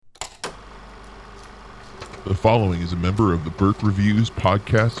The following is a member of the Burke Reviews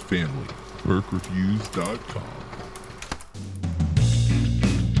podcast family. BurkeReviews.com.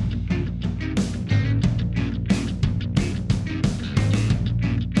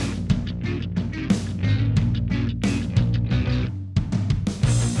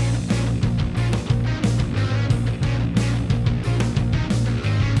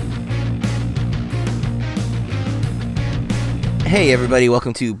 Hey everybody,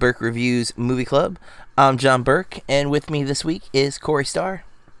 welcome to Burke Reviews Movie Club. I'm John Burke, and with me this week is Corey Starr.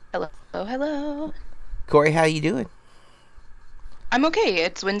 Hello. Corey, how you doing? I'm okay.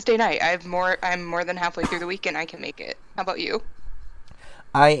 It's Wednesday night. I'm more than halfway through the week, and I can make it. How about you?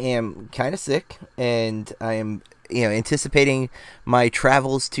 I am kind of sick, and I am, anticipating my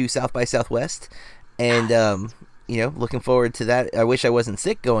travels to South by Southwest, and looking forward to that. I wish I wasn't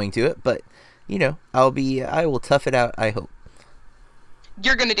sick going to it, but I will tough it out, I hope.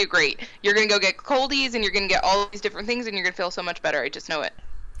 You're gonna do great. You're gonna go get coldies, and you're gonna get all these different things, and you're gonna feel so much better. I just know it.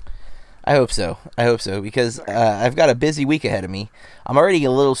 I hope so, because I've got a busy week ahead of me. I'm already a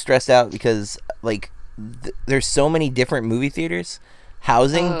little stressed out because, there's so many different movie theaters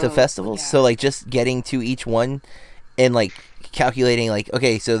housing the festivals, yeah. so, just getting to each one and, calculating,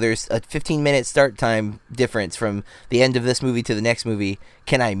 okay, so there's a 15-minute start time difference from the end of this movie to the next movie.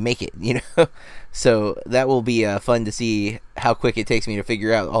 Can I make it, So that will be fun to see how quick it takes me to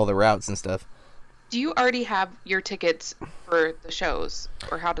figure out all the routes and stuff. Do you already have your tickets for the shows,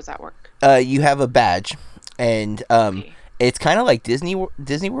 or how does that work? You have a badge, and Okay. it's kind of like Disney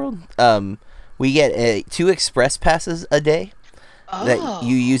World. We get 2 express passes a day that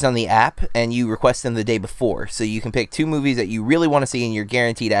you use on the app, and you request them the day before. So you can pick 2 movies that you really want to see, and you're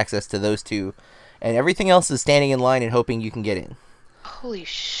guaranteed access to those 2. And everything else is standing in line and hoping you can get in. Holy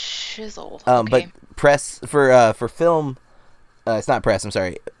shizzle. But press for film. It's not press. I'm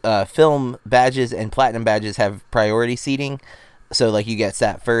sorry. Film badges and platinum badges have priority seating, so you get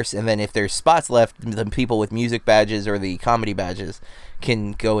sat first, and then if there's spots left, the people with music badges or the comedy badges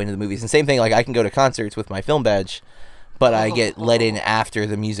can go into the movies. And same thing, I can go to concerts with my film badge, but I get let in after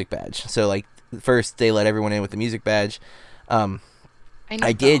the music badge. So first they let everyone in with the music badge.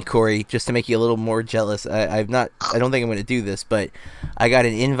 I did, Corey, just to make you a little more jealous. I don't think I'm going to do this, but I got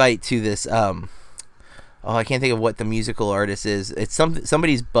an invite to this. I can't think of what the musical artist is. It's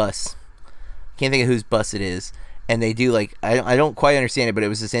somebody's bus. Can't think of whose bus it is. And they do I don't quite understand it, but it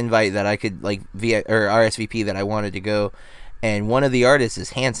was this invite that I could via or RSVP that I wanted to go, and one of the artists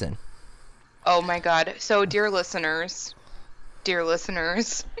is Hanson. Oh my god. So dear listeners,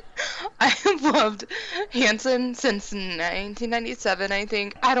 I have loved Hanson since 1997, I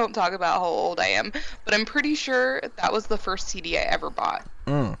think. I don't talk about how old I am, but I'm pretty sure that was the first CD I ever bought.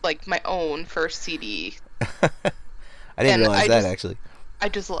 My own first CD. I didn't realize that, actually. I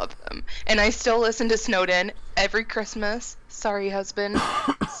just love them. And I still listen to Snowden every Christmas. Sorry, husband.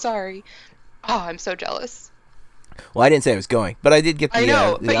 Sorry. Oh, I'm so jealous. Well, I didn't say I was going, but I did get the I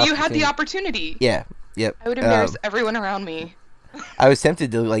know, the but you had the opportunity. Yeah, yep. I would embarrass everyone around me. I was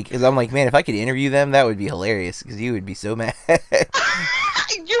tempted to, because I'm man, if I could interview them, that would be hilarious, because you would be so mad.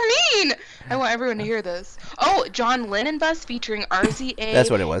 You're mean! I want everyone to hear this. Oh, John Lennon Bus featuring RZA. That's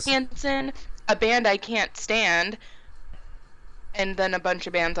what it was. Hanson, a band I can't stand, and then a bunch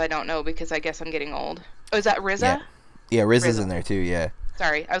of bands I don't know because I guess I'm getting old. Oh, is that RZA? Yeah, RZA's in there too, yeah.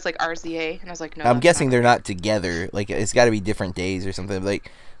 Sorry, I was like RZA, and I was like, no. I'm guessing they're not together. It's got to be different days or something. The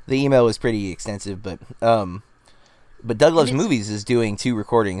email was pretty extensive, but Doug Loves Movies is doing 2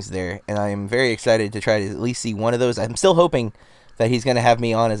 recordings there, and I am very excited to try to at least see one of those. I'm still hoping that he's going to have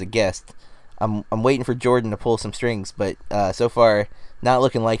me on as a guest. I'm waiting for Jordan to pull some strings, but so far not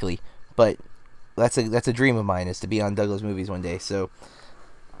looking likely. But that's a dream of mine, is to be on Doug Loves Movies one day. So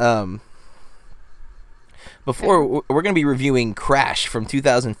before we're going to be reviewing Crash from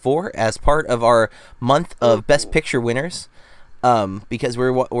 2004 as part of our month of Best Picture winners. Because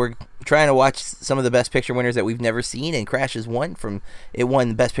we're trying to watch some of the Best Picture winners that we've never seen, and Crash is one from. It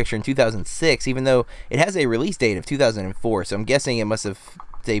won Best Picture in 2006, even though it has a release date of 2004. So I'm guessing it must have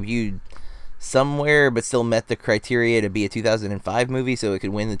debuted somewhere, but still met the criteria to be a 2005 movie, so it could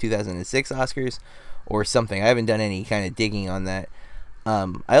win the 2006 Oscars or something. I haven't done any kind of digging on that.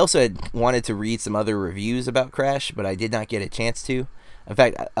 I also had wanted to read some other reviews about Crash, but I did not get a chance to. In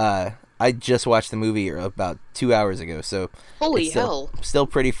fact, I just watched the movie about 2 hours ago, so Holy hell, still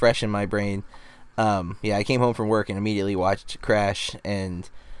pretty fresh in my brain. I came home from work and immediately watched Crash, and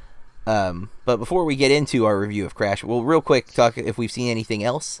but before we get into our review of Crash, we'll real quick talk if we've seen anything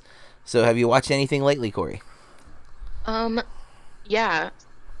else. So, have you watched anything lately, Corey? Yeah.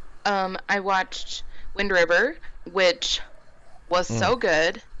 I watched Wind River, which was so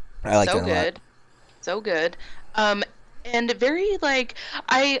good. I like so that a good. So good. Um, and very like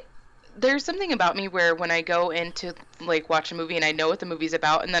there's something about me where when I go into like watch a movie and I know what the movie's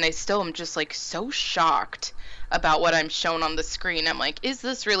about, and then I still am just like so shocked about what I'm shown on the screen. I'm like, is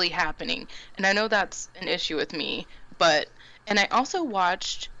this really happening? And I know that's an issue with me, and I also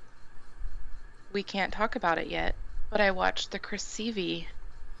watched, we can't talk about it yet, but I watched the Chris Seavey.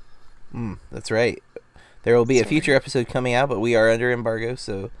 That's right. There will be a future episode coming out, but we are under embargo,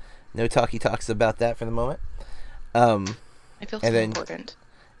 so no talky talks about that for the moment. I feel so important.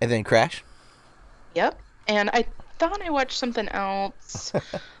 And then Crash. Yep. And I thought I watched something else,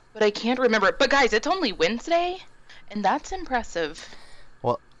 but I can't remember it. But guys, it's only Wednesday, and that's impressive.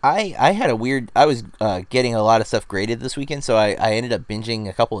 Well, I had a weird... I was getting a lot of stuff graded this weekend, so I ended up binging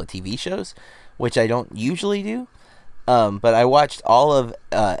a couple of TV shows, which I don't usually do. But I watched all of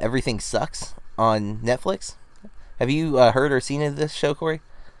Everything Sucks on Netflix. Have you heard or seen of this show, Corey?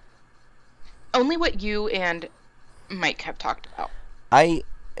 Only what you and Mike have talked about. I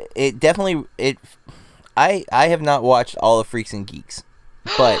have not watched all of Freaks and Geeks,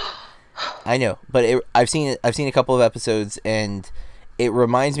 but I know. But I've seen a couple of episodes, and it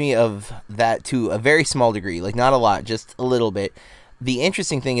reminds me of that to a very small degree. Like, not a lot, just a little bit. The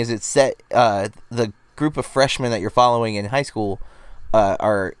interesting thing is it's set. The group of freshmen that you're following in high school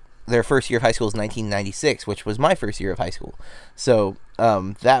are their first year of high school is 1996, which was my first year of high school. So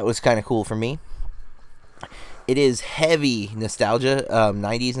that was kind of cool for me. It is heavy nostalgia,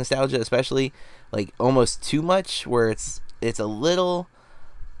 90s nostalgia, especially, like almost too much, where it's a little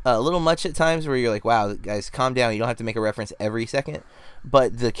much at times, where you're like, wow, guys, calm down. You don't have to make a reference every second,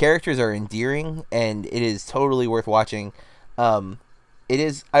 but the characters are endearing, and it is totally worth watching. It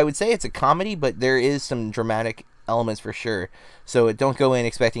is, I would say it's a comedy, but there is some dramatic elements for sure. So don't go in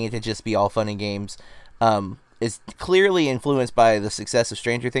expecting it to just be all fun and games. It's clearly influenced by the success of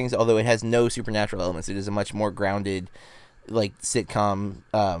Stranger Things, although it has no supernatural elements. It is a much more grounded, like, sitcom.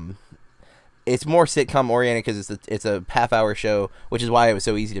 It's more sitcom oriented because it's a half-hour show, which is why it was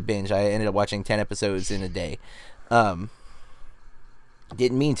so easy to binge. I ended up watching 10 episodes in a day. Didn't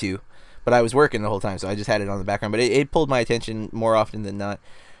mean to, but I was working the whole time, so I just had it on the background. But it pulled my attention more often than not.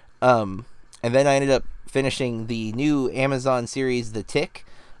 And then I ended up finishing the new Amazon series, The Tick.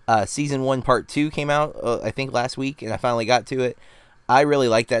 Season 1 Part 2 came out, I think, last week, and I finally got to it. I really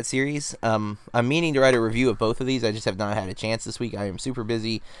like that series. I'm meaning to write a review of both of these. I just have not had a chance this week. I am super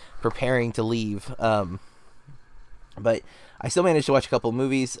busy preparing to leave. But I still managed to watch a couple of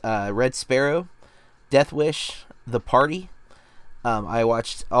movies. Red Sparrow, Death Wish, The Party. I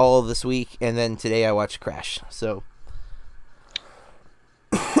watched all this week, and then today I watched Crash. So,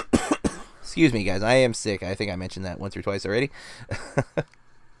 excuse me, guys. I am sick. I think I mentioned that once or twice already.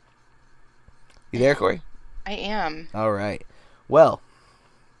 You there, Corey? I am. All right. Well,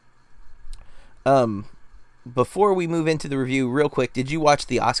 before we move into the review, real quick, did you watch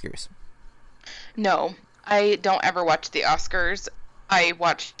the Oscars? No, I don't ever watch the Oscars. I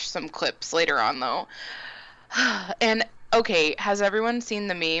watched some clips later on, though. And, okay, has everyone seen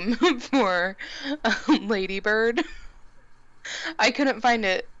the meme for Lady Bird? I couldn't find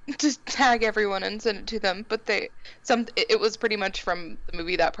it to tag everyone and send it to them, but it was pretty much from the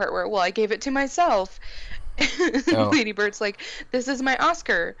movie, that part where, well, I gave it to myself. Oh. Lady Bird's like, this is my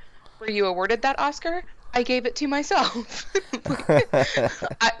Oscar. Were you awarded that Oscar? I gave it to myself.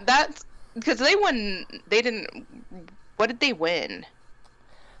 That's because they won. What did they win?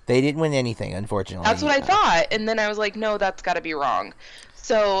 They didn't win anything, unfortunately. That's what I thought, and then I was like, no, that's got to be wrong.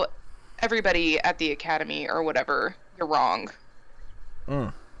 So everybody at the Academy or whatever, you're wrong.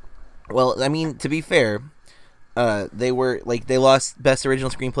 Well, I mean, to be fair, they lost Best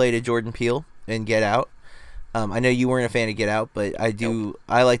Original Screenplay to Jordan Peele in Get Out. I know you weren't a fan of Get Out, but I do. Nope.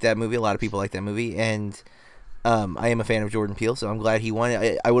 I like that movie. A lot of people like that movie, and I am a fan of Jordan Peele, so I'm glad he won.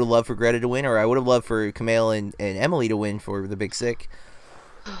 I would have loved for Greta to win, or I would have loved for Kumail and Emily to win for The Big Sick.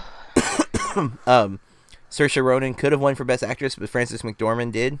 Saoirse Ronan could have won for Best Actress, but Frances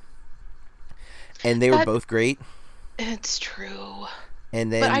McDormand did, and they were both great. It's true.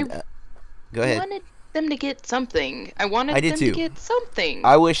 And then, go ahead. I wanted them to get something. I wanted them to get something.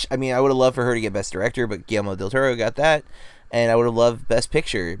 I would have loved for her to get Best Director, but Guillermo del Toro got that. And I would have loved Best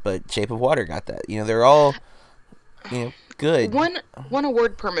Picture, but Shape of Water got that. You know, they're all, good. One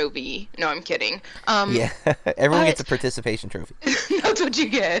award per movie. No, I'm kidding. Yeah, everyone gets a participation trophy. That's what you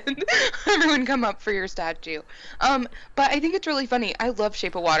get. Everyone come up for your statue. But I think it's really funny. I love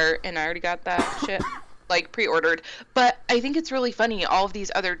Shape of Water, and I already got that shit. Like pre-ordered, but I think it's really funny, all of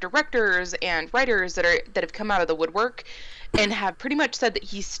these other directors and writers that have come out of the woodwork and have pretty much said that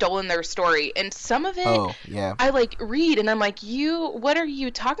he's stolen their story, and some of it I read and I'm like, what are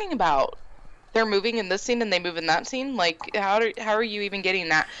you talking about? they're moving in this scene and they move in that scene? Like, how are you even getting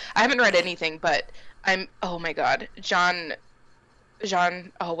that? I haven't read anything, but oh my god, Jean,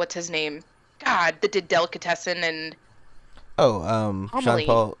 oh, what's his name? God, that did Delicatessen and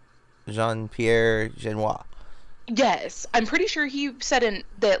Amelie. Jean-Pierre Genois. Yes, I'm pretty sure he said in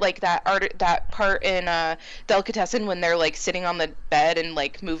that, like, that part in Delicatessen when they're like sitting on the bed and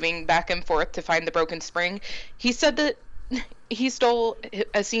like moving back and forth to find the broken spring. He said that he stole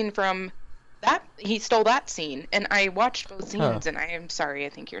a scene from that. He stole that scene, and I watched both scenes. And I am sorry. I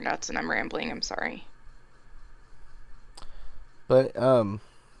think you're nuts, and I'm rambling. I'm sorry. But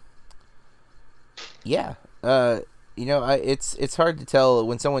yeah, you know, it's hard to tell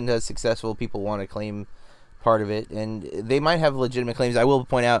when someone does successful. People want to claim part of it, and they might have legitimate claims. I will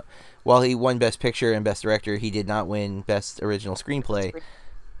point out, while he won Best Picture and Best Director, he did not win Best Original Screenplay,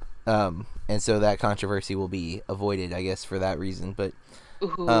 and so that controversy will be avoided, I guess, for that reason. But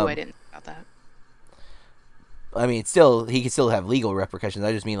I didn't know about that. I mean, he could still have legal repercussions.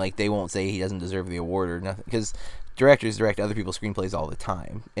 I just mean, like, they won't say he doesn't deserve the award or nothing, because directors direct other people's screenplays all the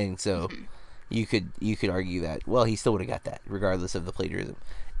time, and so you could argue that, well, he still would have got that regardless of the plagiarism.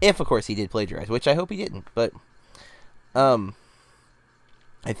 If, of course, he did plagiarize, which I hope he didn't. But I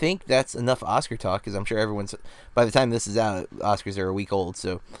think that's enough Oscar talk, because I'm sure everyone's... By the time this is out, Oscars are a week old.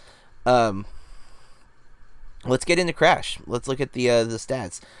 So let's get into Crash. Let's look at the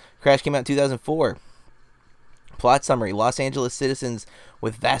stats. Crash came out in 2004. Plot summary. Los Angeles citizens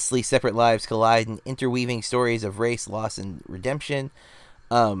with vastly separate lives collide in interweaving stories of race, loss, and redemption.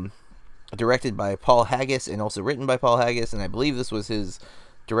 Directed by Paul Haggis and also written by Paul Haggis, and I believe this was his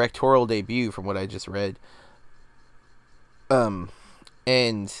directorial debut from what I just read. And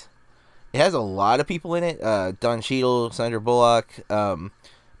it has a lot of people in it. Don Cheadle, Sandra Bullock,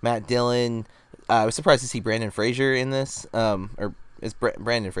 Matt Dillon. I was surprised to see Brandon Fraser in this. Or it's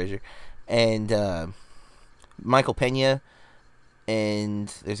Brandon Fraser. And Michael Pena.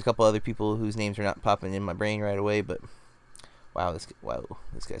 And there's a couple other people whose names are not popping in my brain right away, but wow, this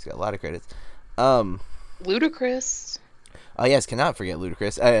guy's got a lot of credits. Ludacris. Oh yes, cannot forget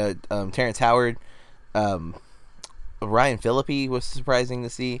Ludacris. Terrence Howard, Ryan Phillippe was surprising to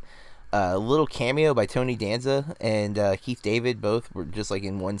see. A little cameo by Tony Danza and Keith David, both were just like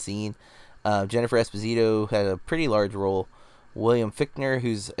in one scene. Jennifer Esposito had a pretty large role. William Fichtner,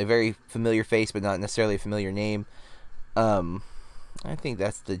 who's a very familiar face but not necessarily a familiar name. I think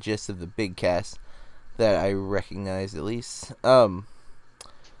that's the gist of the big cast that I recognize, at least.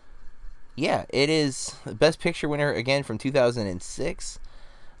 Yeah, it is the Best Picture winner again from 2006.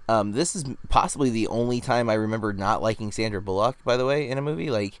 This is possibly the only time I remember not liking Sandra Bullock, by the way, in a movie.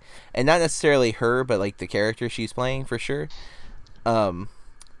 Like, and not necessarily her, but like the character she's playing for sure. I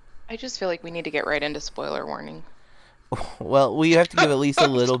just feel like we need to get right into spoiler warning. Well, we have to give at least a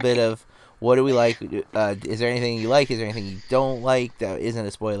little bit of what do we like. Is there anything you like? Is there anything you don't like that isn't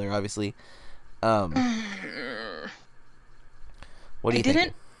a spoiler? Obviously. What do you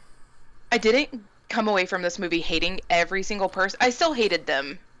think? I didn't come away from this movie hating every single person. I still hated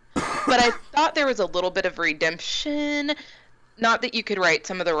them, but I thought there was a little bit of redemption. Not that you could right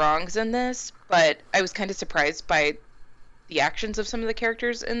some of the wrongs in this, but I was kind of surprised by the actions of some of the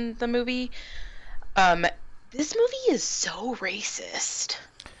characters in the movie. This movie is so racist.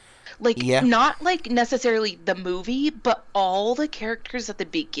 Like, yeah. Not like necessarily the movie, but all the characters at the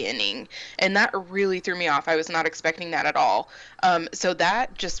beginning. And that really threw me off. I was not expecting that at all. So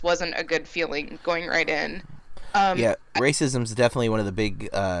that just wasn't a good feeling going right in. Yeah, racism is definitely one of the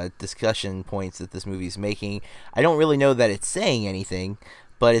big discussion points that this movie is making. I don't really know that it's saying anything,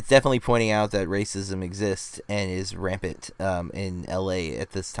 but it's definitely pointing out that racism exists and is rampant in LA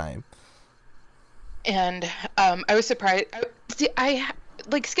at this time. And I was surprised. I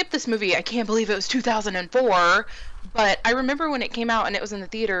skipped this movie. I can't believe it was 2004, but I remember when it came out and it was in the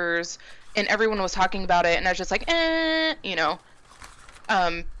theaters and everyone was talking about it, and I was just like, you know.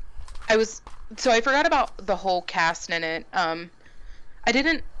 I forgot about the whole cast in it. I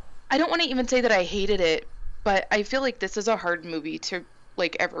don't want to even say that I hated it, but I feel like this is a hard movie to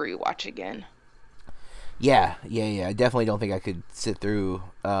like ever rewatch again. Yeah. I definitely don't think I could sit through.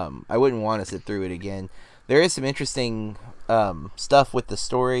 I wouldn't want to sit through it again. There is some interesting stuff with the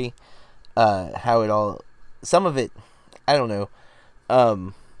story, how it all. Some of it, I don't know.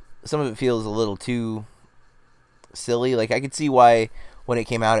 Some of it feels a little too silly. Like, I could see why when it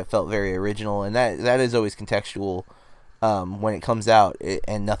came out it felt very original, and that is always contextual. When it comes out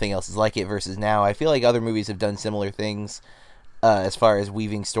and nothing else is like it versus now. I feel like other movies have done similar things. As far as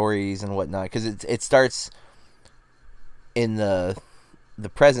weaving stories and whatnot, because it starts in the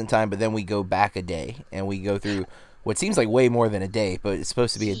present time, but then we go back a day and we go through what seems like way more than a day, but it's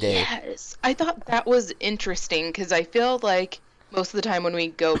supposed to be a day. Yes, I thought that was interesting because I feel like most of the time when we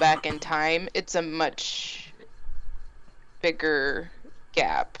go back in time, it's a much bigger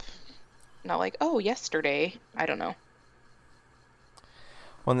gap. Not like, oh, yesterday. I don't know.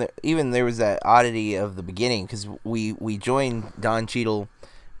 Well, even there was that oddity of the beginning because we joined Don Cheadle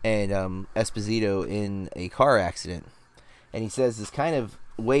and Esposito in a car accident, and he says this kind of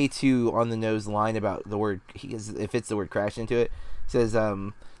way too on the nose line about the word. It fits the word crash into it. He says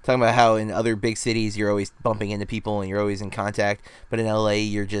talking about how in other big cities you're always bumping into people and you're always in contact, but in LA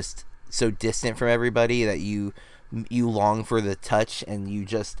you're just so distant from everybody that you long for the touch and you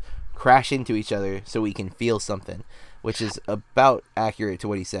just crash into each other so we can feel something, which is about accurate to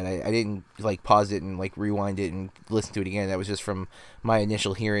what he said. I didn't like pause it and like rewind it and listen to it again. That was just from my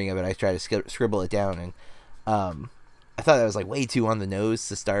initial hearing of it. I tried to scribble it down, and I thought that was like way too on the nose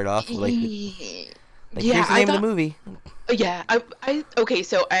to start off. Like here's the name of the movie. Yeah, okay,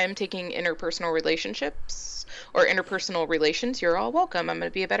 so I am taking interpersonal relationships or interpersonal relations. You're all welcome. I'm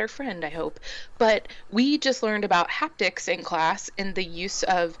going to be a better friend, I hope. But we just learned about haptics in class and the use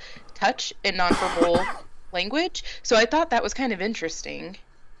of touch and nonverbal language. So I thought that was kind of interesting.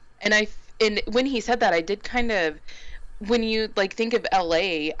 And when he said that, I did kind of, when you like think of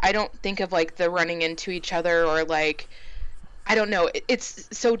LA, I don't think of like the running into each other or like, I don't know. It's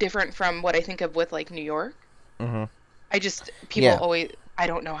so different from what I think of with like New York. Mm-hmm. People always, I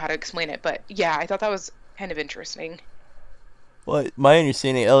don't know how to explain it, but yeah, I thought that was kind of interesting. Well, my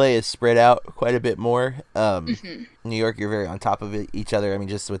understanding, LA is spread out quite a bit more. New York, you're very on top of each other. I mean,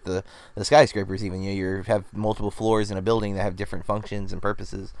 just with the skyscrapers, even you have multiple floors in a building that have different functions and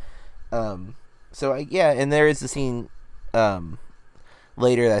purposes. And there is the scene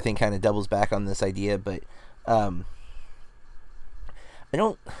later that I think kind of doubles back on this idea, but I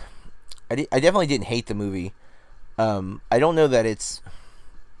definitely didn't hate the movie. I don't know that it's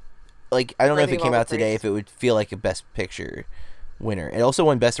like, I don't know if it came out today if it would feel like a Best Picture winner. It also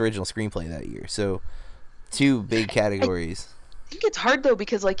won Best Original Screenplay that year, so 2 big categories. I think it's hard though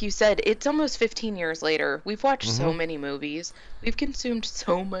because, like you said, it's almost 15 years later. We've watched so many movies. We've consumed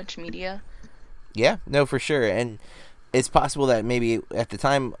so much media. Yeah, no, for sure, and it's possible that maybe at the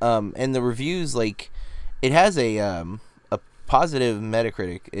time, and the reviews, like, it has a positive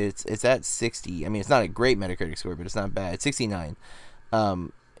Metacritic. It's at 60. I mean, it's not a great Metacritic score, but it's not bad. It's 69.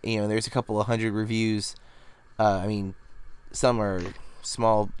 There's a couple of 100 reviews. I mean, some are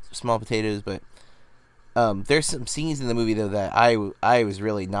small potatoes, but there's some scenes in the movie though that I was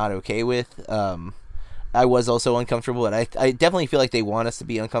really not okay with. I was also uncomfortable, and I definitely feel like they want us to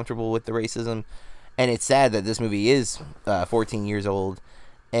be uncomfortable with the racism, and it's sad that this movie is 14 years old,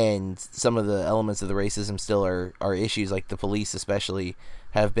 and some of the elements of the racism still are issues, like the police especially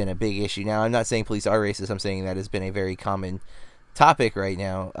have been a big issue. Now, I'm not saying police are racist. I'm saying that has been a very common topic right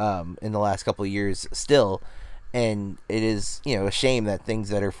now in the last couple of years still, and it is a shame that things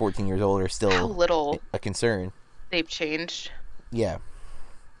that are 14 years old are still a concern. They've changed. Yeah.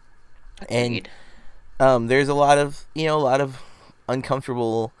 Agreed. And there's a lot of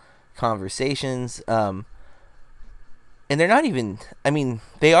uncomfortable conversations, and they're not even, I mean,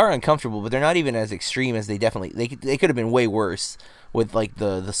 they are uncomfortable, but they're not even as extreme as they could have been way worse with like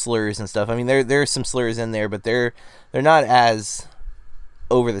the slurs and stuff. I mean, there's some slurs in there, but they're not as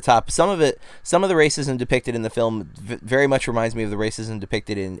over the top. Some of the racism depicted in the film very much reminds me of the racism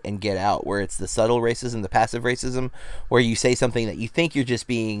depicted in Get Out, where it's the subtle racism, the passive racism, where you say something that you think you're just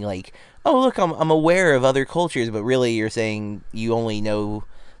being like, oh look, I'm aware of other cultures, but really you're saying you only know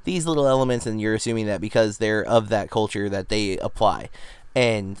these little elements, and you're assuming that because they're of that culture that they apply.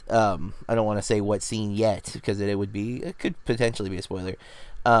 And I don't want to say what scene yet because it could potentially be a spoiler.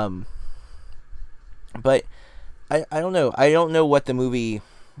 But I don't know. I don't know what the movie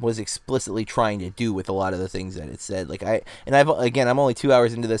was explicitly trying to do with a lot of the things that it said. Like I'm only 2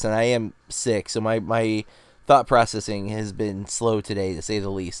 hours into this and I am sick, so my thought processing has been slow today, to say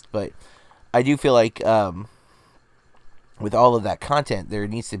the least. But I do feel like with all of that content, there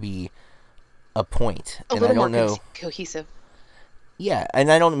needs to be a point. A little more cohesive. Yeah,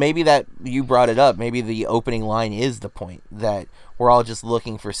 and maybe that you brought it up. Maybe the opening line is the point, that we're all just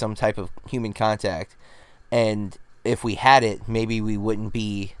looking for some type of human contact, and if we had it, maybe we wouldn't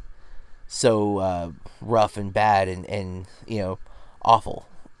be so rough and bad and awful.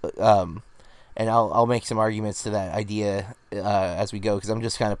 And I'll make some arguments to that idea as we go, because I'm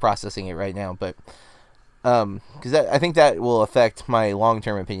just kind of processing it right now. But because I think that will affect my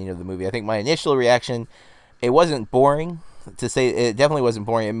long-term opinion of the movie. I think my initial reaction, it wasn't boring. To say it definitely wasn't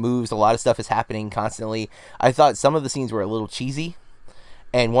boring. It moves. A lot of stuff is happening constantly. I thought some of the scenes were a little cheesy,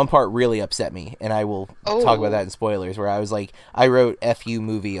 And one part really upset me, and I will talk about that in spoilers, where I was like, I wrote "F-U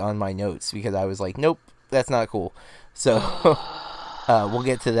movie" on my notes because I was like, nope, that's not cool. So we'll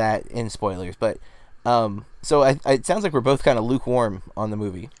get to that in spoilers. But so it sounds like we're both kind of lukewarm on the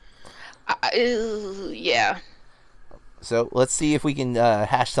movie. Yeah. So let's see if we can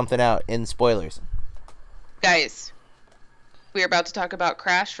hash something out in spoilers. Guys, we are about to talk about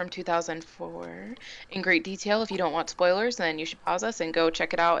Crash from 2004 in great detail. If you don't want spoilers, then you should pause us and go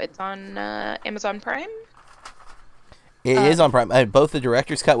check it out. It's on Amazon Prime. It is on Prime. Both the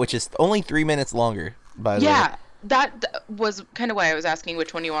director's cut, which is only 3 minutes longer, by the way. Yeah, that was kind of why I was asking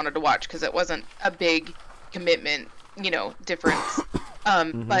which one you wanted to watch, because it wasn't a big commitment, difference.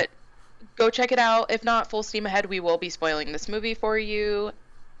 But go check it out. If not, full steam ahead. We will be spoiling this movie for you.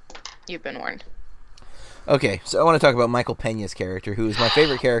 You've been warned. Okay, so I want to talk about Michael Peña's character, who is my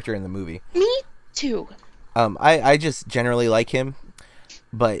favorite character in the movie. Me too. I just generally like him,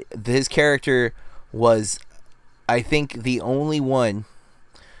 but his character was, I think, the only one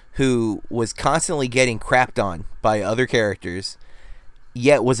who was constantly getting crapped on by other characters,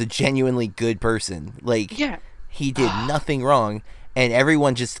 yet was a genuinely good person. Like, he did nothing wrong, and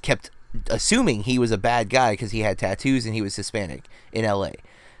everyone just kept assuming he was a bad guy because he had tattoos and he was Hispanic in LA.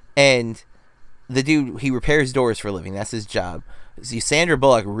 And the dude, he repairs doors for a living. That's his job. See, Sandra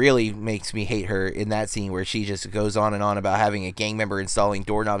Bullock really makes me hate her in that scene where she just goes on and on about having a gang member installing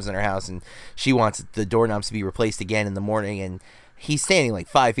doorknobs in her house, and she wants the doorknobs to be replaced again in the morning, and he's standing like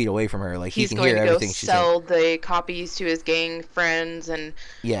 5 feet away from her. Like, he can hear everything she's saying. He's going to go sell the copies to his gang friends, and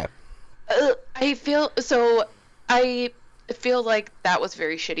yeah. I feel like that was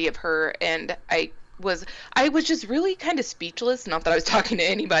very shitty of her, and I was just really kind of speechless. Not that I was talking to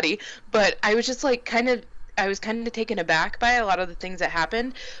anybody, but I was just like I was kind of taken aback by a lot of the things that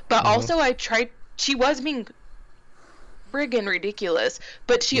happened. But also she was being friggin' ridiculous,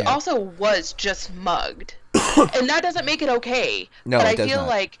 but she also was just mugged. And that doesn't make it okay. No, but it does I feel not.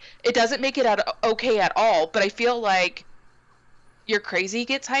 like it doesn't make it okay at all, but I feel like your crazy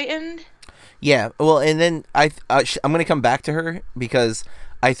gets heightened. Yeah, well, and then I'm going to come back to her because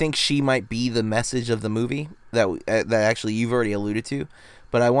I think she might be the message of the movie that actually you've already alluded to,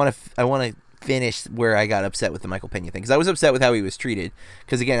 but I want to finish where I got upset with the Michael Peña thing, because I was upset with how he was treated.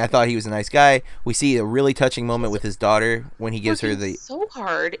 Because again, I thought he was a nice guy. We see a really touching moment with his daughter when he gives her the so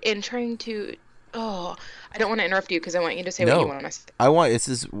hard in trying to. Oh, I don't want to interrupt you because I want you to say what you want to say.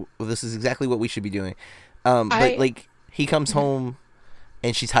 This is exactly what we should be doing. But like, he comes home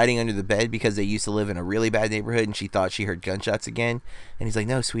and she's hiding under the bed because they used to live in a really bad neighborhood, and she thought she heard gunshots again. And he's like,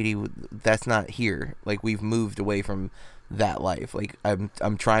 "No, sweetie, that's not here. Like, we've moved away from that life. Like,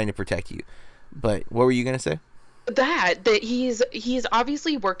 I'm trying to protect you." But what were you gonna say? That he's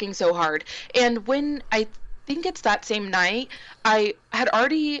obviously working so hard, and when I think it's that same night, I had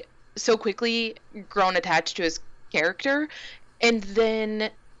already so quickly grown attached to his character, and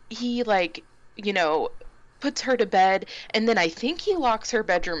then he puts her to bed, and then I think he locks her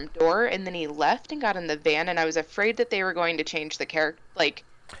bedroom door, and then he left and got in the van, and I was afraid that they were going to change the character,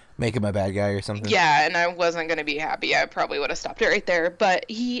 make him a bad guy or something. Yeah, and I wasn't going to be happy. I probably would have stopped it right there. But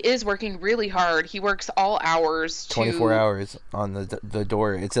he is working really hard. He works all hours. 24 hours on the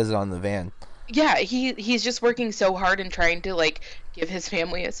door. It says it on the van. Yeah, he's just working so hard and trying to give his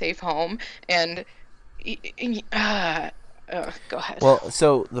family a safe home. And go ahead. Well,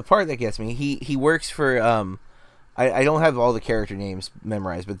 so the part that gets me, he works for I don't have all the character names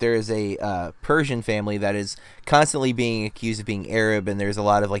memorized, but there is a Persian family that is constantly being accused of being Arab, and there's a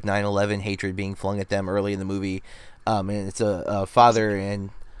lot of 9/11 hatred being flung at them early in the movie. And it's a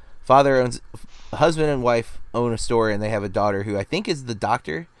husband and wife own a store, and they have a daughter who I think is the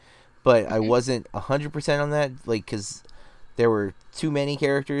doctor, but I wasn't 100% on that, because there were too many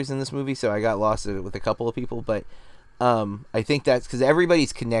characters in this movie, so I got lost with a couple of people, but I think that's because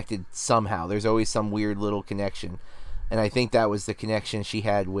everybody's connected somehow. There's always some weird little connection, and I think that was the connection she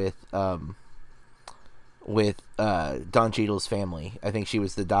had with Don Cheadle's family. I think she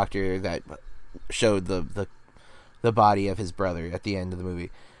was the doctor that showed the body of his brother at the end of the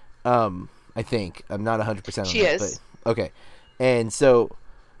movie. I think I'm not 100% on she that. is. But, okay, and so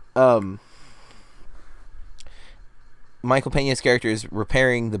Michael Peña's character is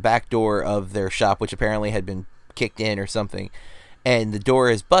repairing the back door of their shop, which apparently had been kicked in or something, and the door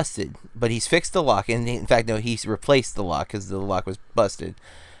is busted, but he's fixed the lock, and in fact, no, he's replaced the lock because the lock was busted,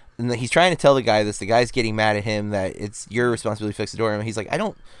 and he's trying to tell the guy this. The guy's getting mad at him that it's your responsibility to fix the door, and he's like, I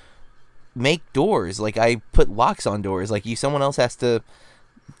don't make doors, I put locks on doors, someone else has to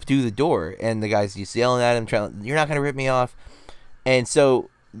do the door. And the guy's just yelling at him, you're not gonna rip me off. And so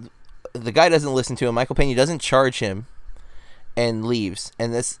the guy doesn't listen to him. Michael Peña doesn't charge him, and leaves.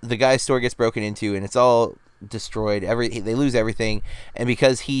 And the guy's store gets broken into, and it's all destroyed. They lose everything, and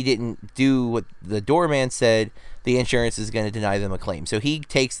because he didn't do what the doorman said, the insurance is going to deny them a claim. So he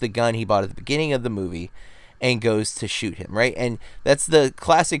takes the gun he bought at the beginning of the movie and goes to shoot him, right? And that's the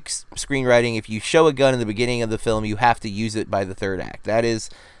classic screenwriting. If you show a gun in the beginning of the film, you have to use it by the third act. That is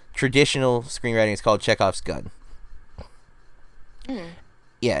traditional screenwriting. It's called Chekhov's gun.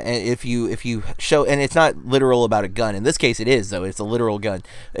 Yeah, and if you show, and it's not literal about a gun. In this case, it is, though. It's a literal gun.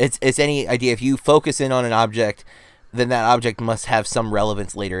 It's any idea. If you focus in on an object, then that object must have some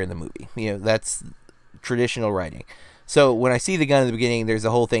relevance later in the movie. That's traditional writing. So when I see the gun in the beginning, there's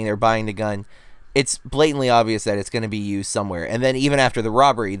a whole thing. They're buying the gun. It's blatantly obvious that it's going to be used somewhere. And then even after the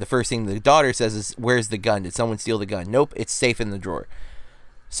robbery, the first thing the daughter says is, "Where's the gun? Did someone steal the gun?" Nope, it's safe in the drawer.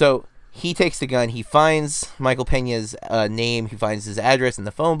 So he takes the gun, he finds Michael Pena's name, he finds his address in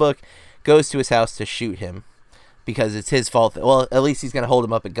the phone book, goes to his house to shoot him because it's his fault. Well, at least he's going to hold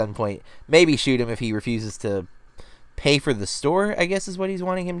him up at gunpoint. Maybe shoot him if he refuses to pay for the store, I guess is what he's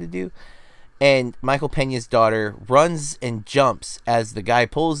wanting him to do. And Michael Pena's daughter runs and jumps as the guy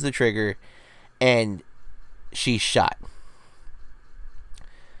pulls the trigger, and she's shot.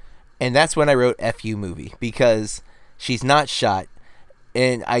 And that's when I wrote F-U movie, because she's not shot.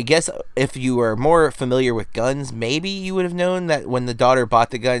 And I guess if you are more familiar with guns, maybe you would have known that when the daughter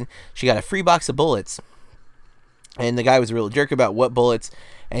bought the gun, she got a free box of bullets. And the guy was a real jerk about what bullets,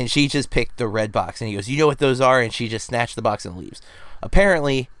 and she just picked the red box. And he goes, "You know what those are?" And she just snatched the box and leaves.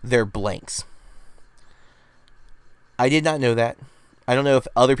 Apparently, they're blanks. I did not know that. I don't know if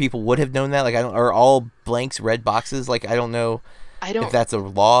other people would have known that. Are all blanks red boxes? I don't know if that's a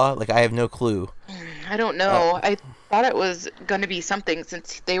law. I have no clue. I don't know. I thought it was going to be something,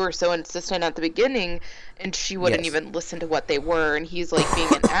 since they were so insistent at the beginning, and she wouldn't even listen to what they were, and he's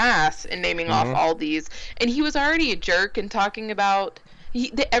being an ass and naming off all these, and he was already a jerk and talking about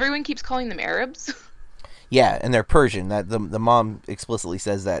everyone keeps calling them Arabs. Yeah, and they're Persian. That the mom explicitly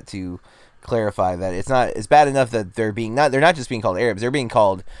says that to clarify that it's bad enough that they're not just being called Arabs, they're being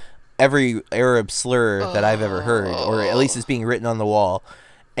called every Arab slur that I've ever heard, or at least it's being written on the wall.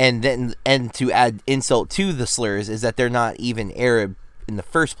 And to add insult to the slurs is that they're not even Arab in the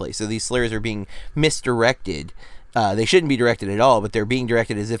first place. So these slurs are being misdirected. They shouldn't be directed at all, but they're being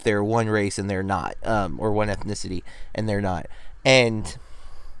directed as if they're one race and they're not, or one ethnicity and they're not. And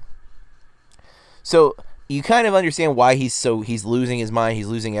so you kind of understand why he's losing his mind. He's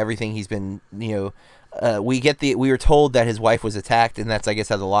losing everything. He's been, we were told that his wife was attacked, and that's, I guess,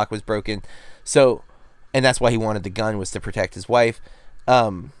 how the lock was broken. So, and that's why he wanted the gun, was to protect his wife.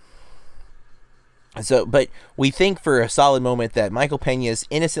 But we think for a solid moment that Michael Pena's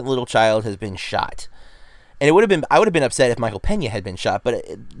innocent little child has been shot. And I would have been upset if Michael Pena had been shot, but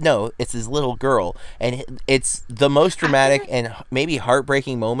no, it's his little girl. And it's the most dramatic and maybe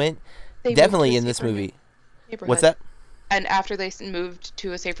heartbreaking moment, definitely in this movie. What's that? And after they moved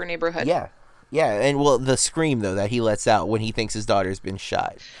to a safer neighborhood. Yeah. Yeah, and the scream, though, that he lets out when he thinks his daughter's been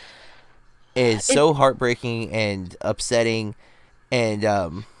shot is so heartbreaking and upsetting. And,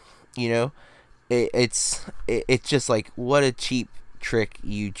 it's just what a cheap trick,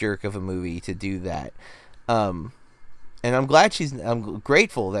 you jerk of a movie, to do that. And I'm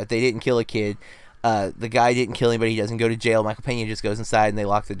grateful that they didn't kill a kid. The guy didn't kill anybody. He doesn't go to jail. Michael Pena just goes inside and they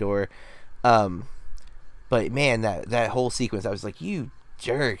lock the door. But man, that whole sequence, I was like, you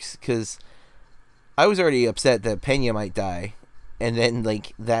jerks. Because I was already upset that Pena might die. And then,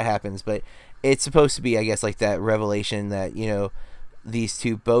 that happens. But it's supposed to be, I guess, that revelation that, these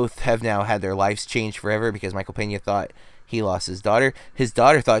two both have now had their lives changed forever, because Michael Pena thought he lost his daughter. His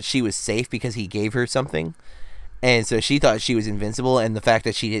daughter thought she was safe because he gave her something. And so she thought she was invincible, and the fact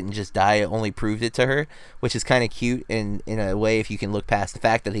that she didn't just die only proved it to her, which is kind of cute in a way, if you can look past the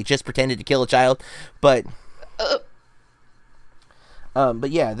fact that he just pretended to kill a child. But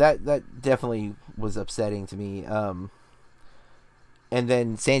yeah, that definitely was upsetting to me. And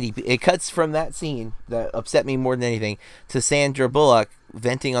then it cuts from that scene that upset me more than anything to Sandra Bullock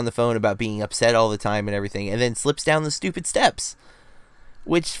venting on the phone about being upset all the time and everything, and then slips down the stupid steps,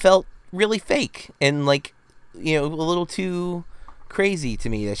 which felt really fake and a little too crazy to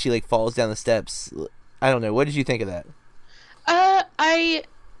me, that she falls down the steps. I don't know. What did you think of that? I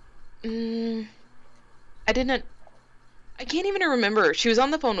can't even remember. She was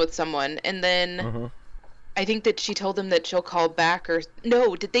on the phone with someone, and then I think that she told them that she'll call back, or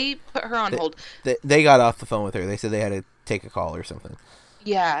no, did they put her on hold? They got off the phone with her. They said they had to take a call or something.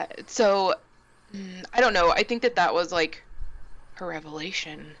 Yeah. So I don't know. I think that was her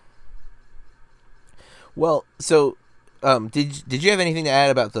revelation. Well, so did you have anything to add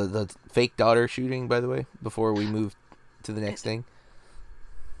about the fake daughter shooting, by the way, before we move? to the next thing?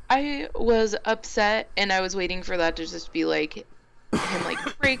 I was upset, and I was waiting for that to just be like him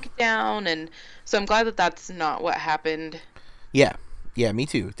like break down, and so I'm glad that that's not what happened. Yeah, me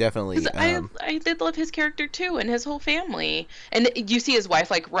too, definitely. 'Cause I did love his character too, and his whole family, and you see his wife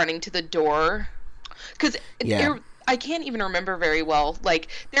like running to the door, because I can't even remember very well. Like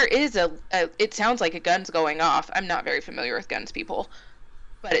there is it sounds like a gun's going off. I'm not very familiar with guns, people,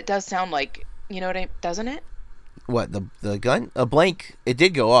 but it does sound like, doesn't it? What, the gun? A blank. It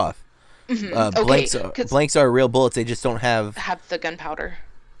did go off. Okay, blanks are real bullets. They just don't have the gunpowder.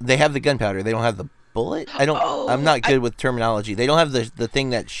 They have the gunpowder. They don't have the bullet. I'm not good with terminology. They don't have the thing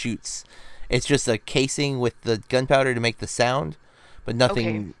that shoots. It's just a casing with the gunpowder to make the sound, but nothing.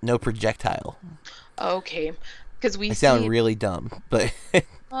 Okay. No projectile. Okay, because I sound really dumb, but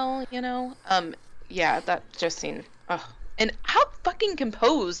well, yeah, that just seemed. And how fucking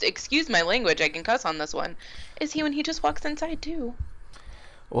composed, excuse my language, I can cuss on this one, is he when he just walks inside too?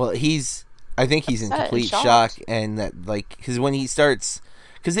 Well, I think he's in complete shock, and that, like, because when he starts,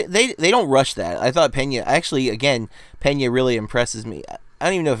 because they don't rush that. I thought Pena really impresses me. I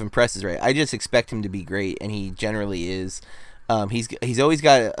don't even know if impresses right. I just expect him to be great, and he generally is. He's always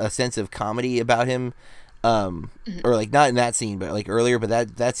got a sense of comedy about him, or like not in that scene, but like earlier.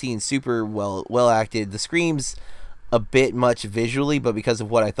 But that scene's super well acted. The screams a bit much visually, but because of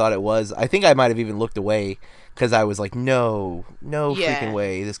what I thought it was, I think I might have even looked away because I was like, no freaking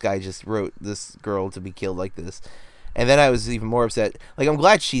way, this guy just wrote this girl to be killed like this. And then I was even more upset. Like, I'm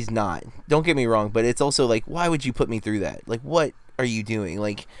glad she's not, don't get me wrong, but it's also like, why would you put me through that? Like, what are you doing?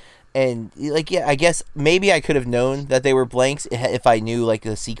 Like, and like, yeah, I guess maybe I could have known that they were blanks if I knew like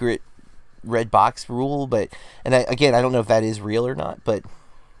the secret red box rule, but I don't know if that is real or not, but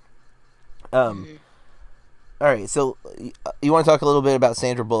all right, so you want to talk a little bit about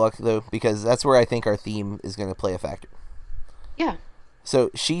Sandra Bullock, though, because that's where I think our theme is going to play a factor. Yeah. So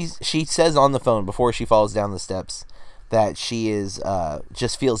she says on the phone before she falls down the steps that she is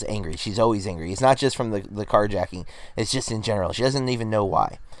just feels angry. She's always angry. It's not just from the carjacking. It's just in general. She doesn't even know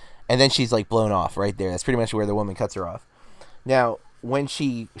why. And then she's like blown off right there. That's pretty much where the woman cuts her off. Now, when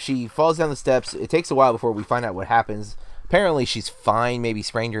she falls down the steps, it takes a while before we find out what happens. Apparently, she's fine. Maybe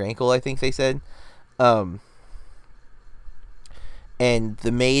sprained her ankle, I think they said. And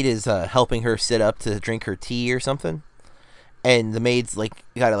the maid is helping her sit up to drink her tea or something. And the maid's like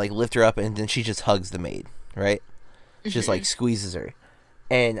gotta like lift her up, and then she just hugs the maid, right? Just like squeezes her.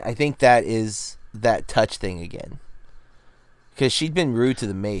 And I think that is that touch thing again. Because she'd been rude to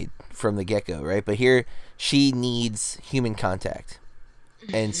the maid from the get-go, right? But here she needs human contact.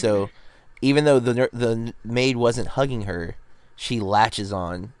 And so even though the maid wasn't hugging her, she latches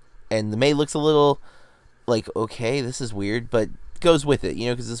on. And the maid looks a little like, okay, this is weird, but goes with it,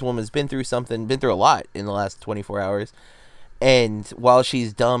 because this woman's been through a lot in the last 24 hours. And while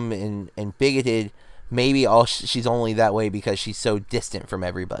she's dumb and bigoted, maybe she's only that way because she's so distant from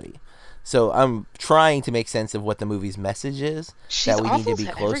everybody. So I'm trying to make sense of what the movie's message is. She's that we need to be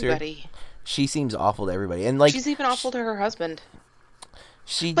closer. Everybody. She seems awful to everybody, and like she's even awful to her husband.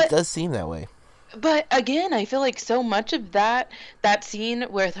 She does seem that way. But again, I feel like so much of that scene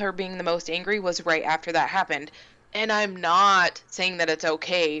with her being the most angry was right after that happened. And I'm not saying that it's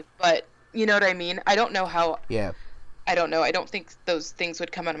okay, but you know what I mean? I don't know how... Yeah. I don't know. I don't think those things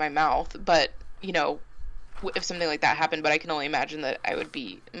would come out of my mouth, but, if something like that happened, but I can only imagine that I would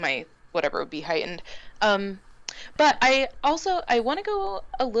be... my whatever would be heightened. But I want to go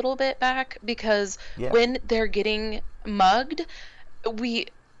a little bit back, because when they're getting mugged, we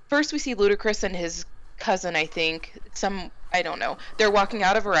see Ludacris and his cousin, I think, I don't know. They're walking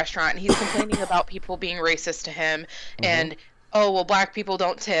out of a restaurant, and he's complaining about people being racist to him, and, oh, well, black people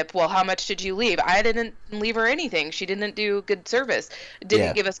don't tip. Well, how much did you leave? I didn't leave her anything. She didn't do good service.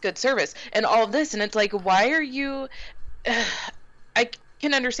 Didn't give us good service. And all of this, and it's like, why are you... I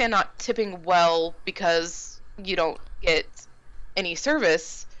can understand not tipping well because you don't get any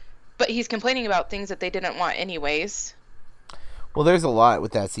service, but he's complaining about things that they didn't want anyways. Well, there's a lot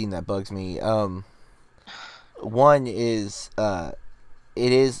with that scene that bugs me. One is,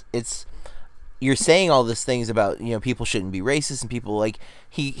 you're saying all these things about, people shouldn't be racist, and people like,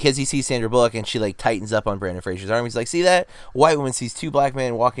 because he sees Sandra Bullock and she like tightens up on Brandon Fraser's arm. He's like, see that? White woman sees two black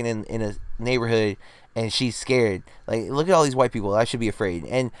men walking in a neighborhood and she's scared. Like, look at all these white people. I should be afraid.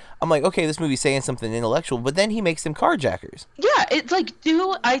 And I'm like, okay, this movie's saying something intellectual, but then he makes them carjackers. Yeah, it's like,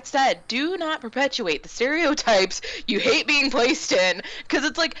 do not perpetuate the stereotypes you hate being placed in. Because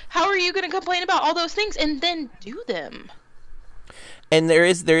it's like, how are you going to complain about all those things and then do them? And there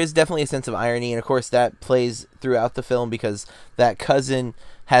is definitely a sense of irony, and of course that plays throughout the film because that cousin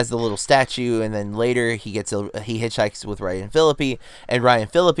has the little statue, and then later he hitchhikes with Ryan Phillippe, and Ryan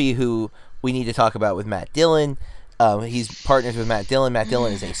Phillippe, who we need to talk about with Matt Dillon. He's partners with Matt Dillon. Matt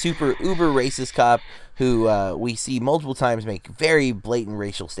Dillon is a super uber racist cop who we see multiple times make very blatant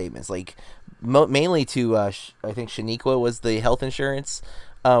racial statements, like mainly to I think Shaniqua was the health insurance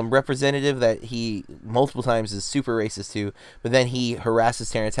representative that he multiple times is super racist to, but then he harasses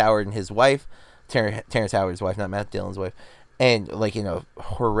Terrence Howard and his wife, Terrence Howard's wife, not Matt Dillon's wife, and like in a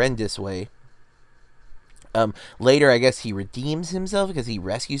horrendous way. Later, I guess he redeems himself because he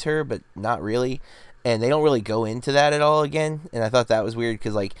rescues her, but not really. And they don't really go into that at all again. And I thought that was weird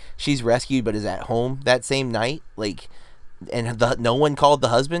because like she's rescued but is at home that same night, like, and no one called the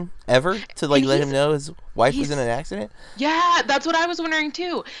husband ever to like let him know his wife was in an accident. Yeah, that's what I was wondering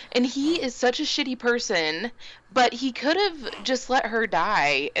too. And he is such a shitty person, but he could have just let her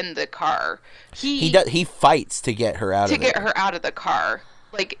die in the car. He fights to get her out of the car.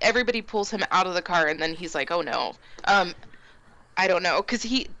 Like everybody pulls him out of the car, and then he's like, "Oh no." I don't know, because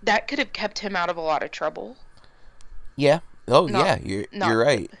that could have kept him out of a lot of trouble. Yeah. Oh, yeah. You're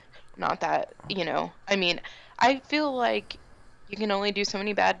right. Not that, I mean, I feel like you can only do so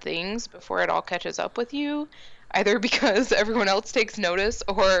many bad things before it all catches up with you, either because everyone else takes notice,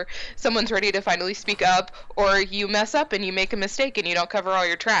 or someone's ready to finally speak up, or you mess up and you make a mistake and you don't cover all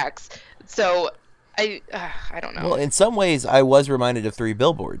your tracks. So, I don't know. Well, in some ways, I was reminded of Three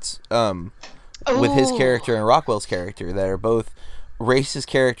Billboards. With his character and Rockwell's character, that are both racist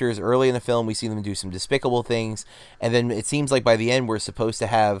characters. Early in the film, we see them do some despicable things, and then it seems like by the end we're supposed to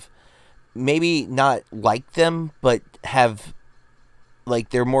have maybe not like them, but have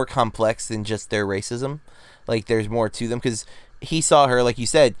like they're more complex than just their racism. Like there's more to them, because he saw her, like you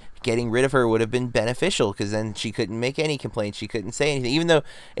said, getting rid of her would have been beneficial, because then she couldn't make any complaints, she couldn't say anything, even though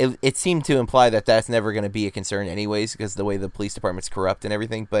it seemed to imply that that's never going to be a concern anyways, because the way the police department's corrupt and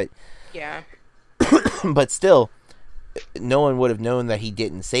everything. But yeah. But still, no one would have known that he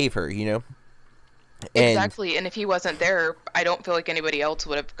didn't save her, Exactly, and if he wasn't there, I don't feel like anybody else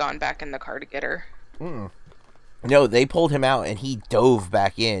would have gone back in the car to get her. No, they pulled him out, and he dove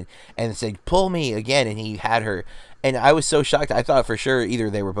back in and said, "Pull me again," and he had her. And I was so shocked. I thought for sure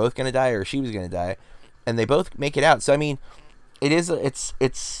either they were both going to die or she was going to die, and they both make it out. So I mean,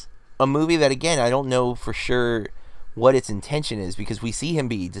 it's a movie that, again, I don't know for sure what its intention is, because we see him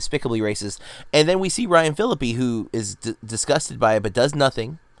be despicably racist, and then we see Ryan Phillippe, who is disgusted by it but does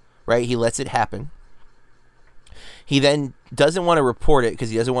nothing, right? He lets it happen. He then doesn't want to report it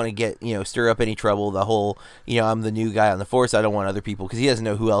because he doesn't want to get, stir up any trouble. The whole, I'm the new guy on the force, I don't want other people, because he doesn't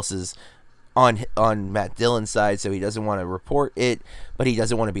know who else is on Matt Dillon's side, so he doesn't want to report it, but he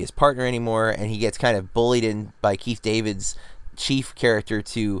doesn't want to be his partner anymore, and he gets kind of bullied in by Keith David's chief character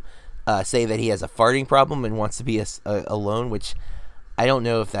to say that he has a farting problem and wants to be alone, which I don't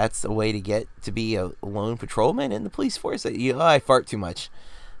know if that's a way to get to be a lone patrolman in the police force. I fart too much.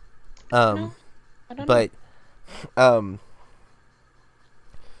 I don't know.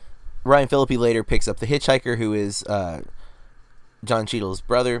 Ryan Phillippe later picks up the hitchhiker, who is John Cheadle's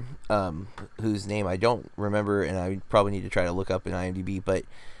brother, whose name I don't remember, and I probably need to try to look up in IMDb, but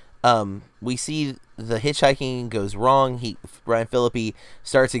we see the hitchhiking goes wrong. Ryan Phillippe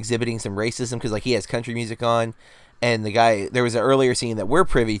starts exhibiting some racism because he has country music on, and the guy, there was an earlier scene that we're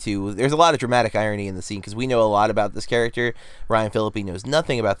privy to. There's a lot of dramatic irony in the scene because we know a lot about this character. Ryan Phillippe knows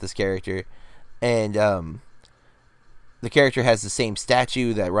nothing about this character, and the character has the same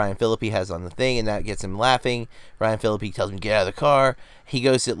statue that Ryan Phillippe has on the thing, and that gets him laughing. Ryan Phillippe tells him to get out of the car. He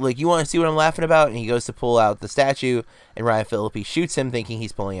goes to, you want to see what I'm laughing about? And he goes to pull out the statue, and Ryan Phillippe shoots him thinking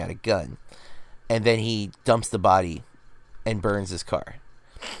he's pulling out a gun. And then he dumps the body and burns his car.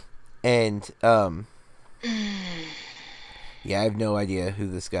 And, yeah, I have no idea who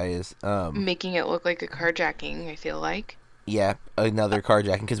this guy is. Making it look like a carjacking, I feel like. Yeah, another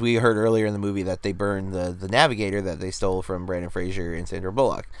carjacking, because we heard earlier in the movie that they burned the Navigator that they stole from Brandon Fraser and Sandra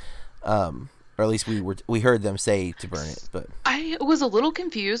Bullock, or at least we heard them say to burn it. But I was a little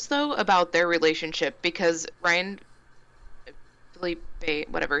confused though about their relationship, because Ryan Felipe,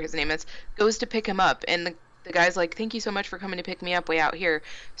 whatever his name is, goes to pick him up, and the guy's like, "Thank you so much for coming to pick me up way out here."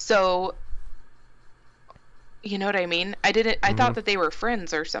 So, you know what I mean? I thought that they were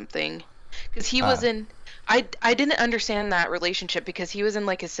friends or something, because he was in. I didn't understand that relationship because he was in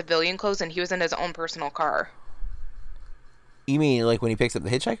his civilian clothes and he was in his own personal car. You mean when he picks up the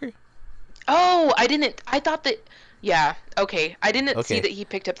hitchhiker? Oh, I thought that. Yeah, okay. I didn't see that he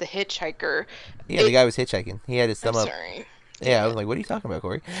picked up the hitchhiker. Yeah, the guy was hitchhiking. He had his thumb up. Sorry. Yeah, I was like, what are you talking about,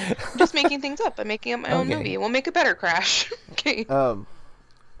 Corey? I'm just making things up. I'm making up my own movie. We'll make a better Crash. Okay.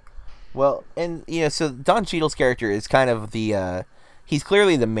 Well, and so Don Cheadle's character is kind of the he's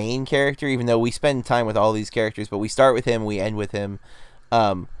clearly the main character, even though we spend time with all these characters, but we start with him, we end with him.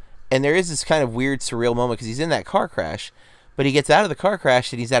 And there is this kind of weird, surreal moment because he's in that car crash, but he gets out of the car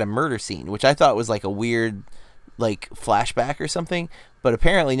crash and he's at a murder scene, which I thought was like a weird, like, flashback or something. But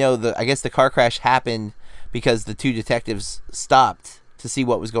apparently, no, I guess the car crash happened because the two detectives stopped to see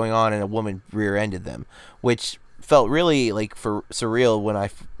what was going on and a woman rear-ended them, which felt really like surreal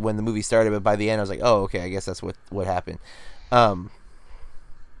when the movie started, but by the end I was like, oh, okay, I guess that's what happened.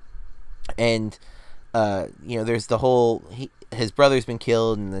 And there's the whole his brother's been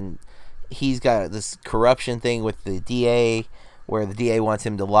killed, and then he's got this corruption thing with the DA where the DA wants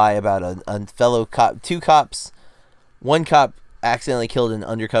him to lie about a fellow cop. Two cops, one cop accidentally killed an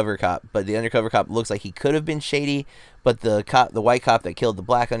undercover cop, but the undercover cop looks like he could have been shady, but the white cop that killed the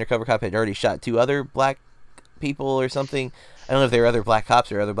black undercover cop had already shot two other black people or something. I don't know if they were other black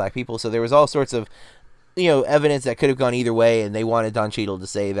cops or other black people, so there was all sorts of evidence that could have gone either way, and they wanted Don Cheadle to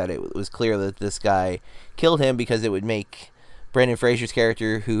say that it was clear that this guy killed him because it would make Brendan Fraser's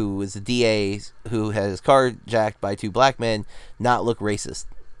character, who was the DA who has his car jacked by two black men, not look racist.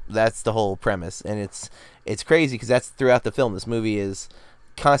 That's the whole premise, and it's crazy because that's throughout the film. This movie is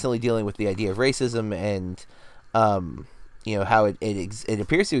constantly dealing with the idea of racism and how it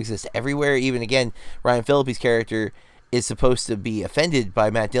appears to exist everywhere. Even again, Ryan Phillippe's character is supposed to be offended by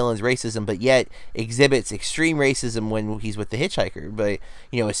Matt Dillon's racism, but yet exhibits extreme racism when he's with the hitchhiker. But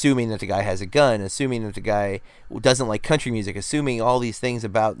assuming that the guy has a gun, assuming that the guy doesn't like country music, assuming all these things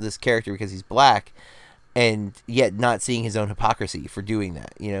about this character because he's black, and yet not seeing his own hypocrisy for doing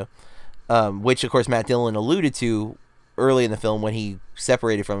that. Which of course Matt Dillon alluded to early in the film when he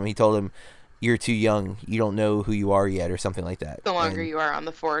separated from him. He told him, "You're too young. You don't know who you are yet," or something like that. The longer you are on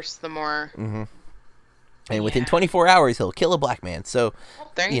the force, the more. Mm-hmm. And within 24 hours, he'll kill a black man. So,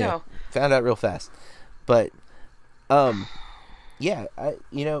 there you go. Found out real fast. But, the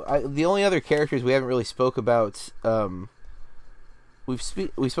only other characters we haven't really spoke about,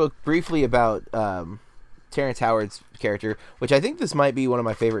 we spoke briefly about Terrence Howard's character, which I think this might be one of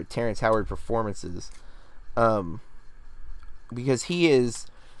my favorite Terrence Howard performances, because he is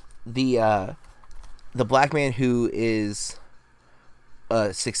the black man who is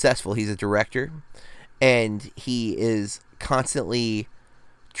successful. He's a director. And he is constantly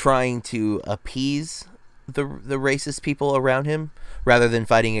trying to appease the racist people around him rather than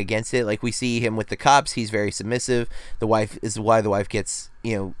fighting against it. Like we see him with the cops, he's very submissive. The wife is why the wife gets,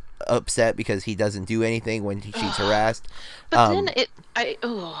 upset because he doesn't do anything when she's harassed. But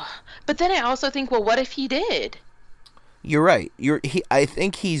then I also think, well, what if he did? You're right. I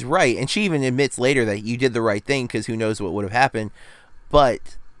think he's right, and she even admits later that you did the right thing because who knows what would have happened.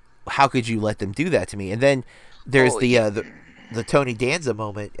 But how could you let them do that to me? And then there's the Tony Danza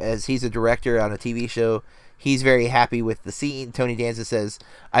moment, as he's a director on a TV show. He's very happy with the scene. Tony Danza says,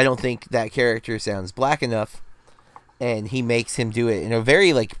 "I don't think that character sounds black enough," and he makes him do it in a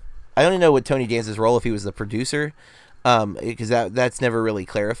very I don't know what Tony Danza's role, if he was the producer, because that's never really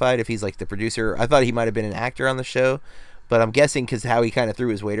clarified if he's like the producer. I thought he might have been an actor on the show, but I'm guessing because how he kind of threw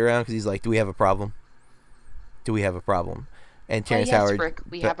his weight around, because he's like, "Do we have a problem? Do we have a problem?" And Terrence Howard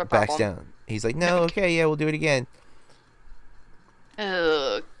backs down. He's like, "No, okay, yeah, we'll do it again."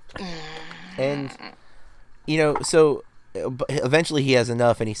 And, so eventually he has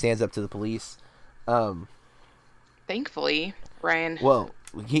enough and he stands up to the police. Thankfully, Ryan. Well,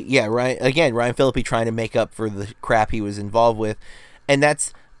 Ryan Phillippe trying to make up for the crap he was involved with. And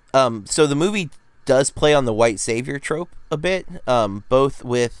that's, so the movie does play on the white savior trope a bit, both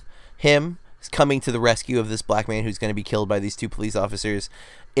with him coming to the rescue of this black man who's going to be killed by these two police officers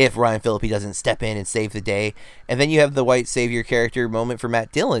if Ryan Phillippe doesn't step in and save the day. And then you have the white savior character moment for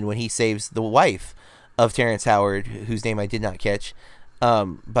Matt Dillon when he saves the wife of Terrence Howard, whose name I did not catch,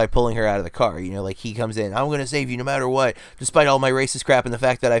 by pulling her out of the car. He comes in, "I'm going to save you no matter what, despite all my racist crap and the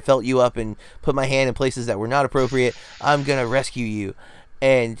fact that I felt you up and put my hand in places that were not appropriate. I'm going to rescue you."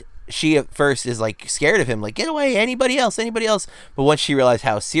 And she at first is scared of him, "Get away, anybody else. But once she realized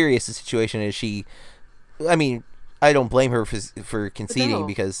how serious the situation is, I don't blame her for conceding,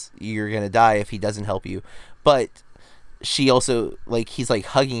 because you're gonna die if he doesn't help you. But she also he's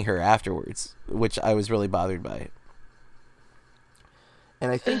hugging her afterwards, which I was really bothered by. And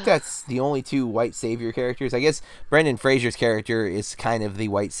I think that's the only two white savior characters. I guess Brendan Fraser's character is kind of the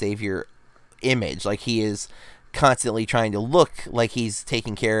white savior image. He is constantly trying to look like he's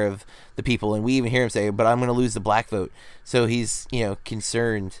taking care of the people, and we even hear him say, "But I'm going to lose the black vote." So he's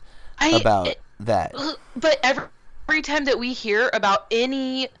concerned about that. But every time that we hear about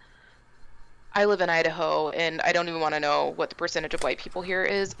any, I live in Idaho, and I don't even want to know what the percentage of white people here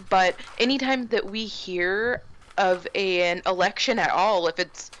is, but anytime that we hear of an election at all, if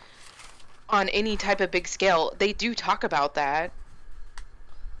it's on any type of big scale, they do talk about that.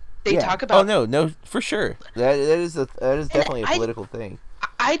 They talk about... Oh, no, for sure. That is definitely a political thing.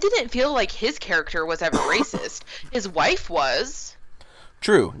 I didn't feel like his character was ever racist. His wife was.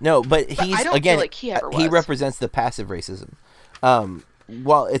 True. No, but he's, I don't again, feel like he ever was. He represents the passive racism.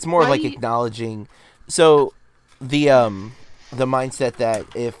 Well, it's more like acknowledging. So the mindset that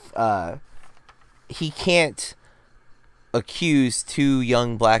if he can't accuse two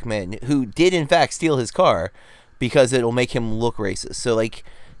young black men who did in fact steal his car because it'll make him look racist. So like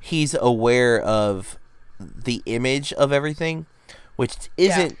he's aware of the image of everything, which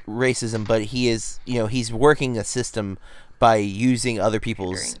isn't racism, but he is, he's working a system by using other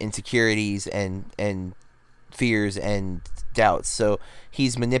people's insecurities and fears and doubts. So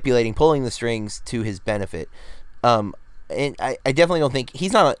he's manipulating, pulling the strings to his benefit. And I definitely don't think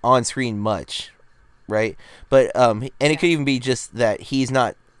he's not on screen much, right? But and it could even be just that he's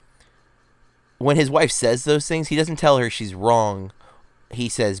not. When his wife says those things, he doesn't tell her she's wrong. He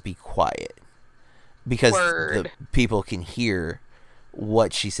says, "Be quiet," because the people can hear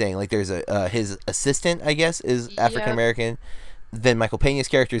what she's saying. Like there's his assistant, I guess, is African American. Then Michael Peña's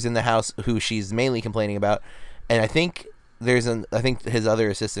character is in the house, who she's mainly complaining about, and I think his other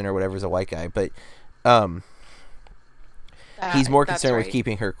assistant or whatever is a white guy, but he's more concerned with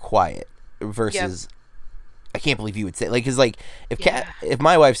keeping her quiet versus. I can't believe you would say, like, because like if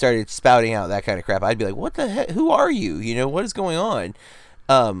my wife started spouting out that kind of crap, I'd be like, what the heck? Who are you? What is going on?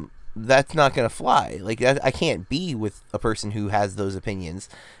 That's not gonna fly. Like I can't be with a person who has those opinions,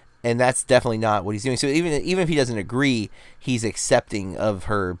 and that's definitely not what he's doing. So even if he doesn't agree, he's accepting of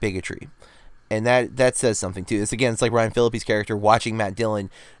her bigotry, and that says something too. It's like Ryan Phillippe's character watching Matt Dillon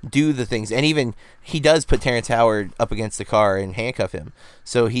do the things, and even he does put Terrence Howard up against the car and handcuff him.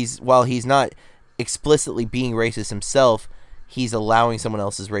 So while he's not explicitly being racist himself, he's allowing someone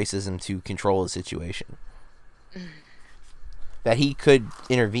else's racism to control the situation. That he could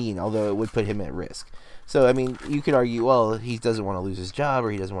intervene, although it would put him at risk. So, I mean, you could argue, well, he doesn't want to lose his job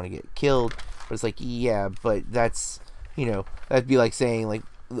or he doesn't want to get killed. But it's like, yeah, but that's, that'd be like saying, like,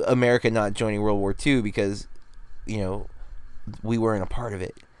 America not joining World War II because, we weren't a part of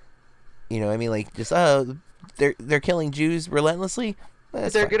it. I mean, like, just, they're killing Jews relentlessly?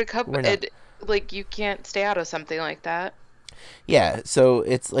 They're going to come... Like, you can't stay out of something like that. Yeah, so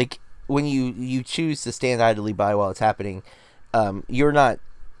it's like when you choose to stand idly by while it's happening,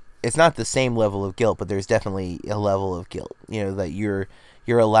 it's not the same level of guilt, but there's definitely a level of guilt, that you're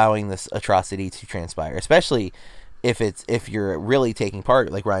allowing this atrocity to transpire, especially if you're really taking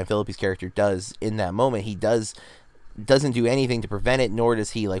part, like Ryan Phillippe's character does in that moment. He doesn't do anything to prevent it, nor does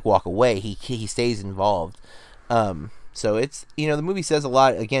he like walk away. He stays involved. So it's, the movie says a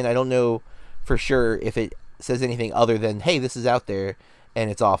lot. Again, I don't know for sure if it says anything other than, hey, this is out there and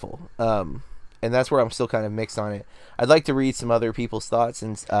it's awful. And that's where I'm still kind of mixed on it. I'd like to read some other people's thoughts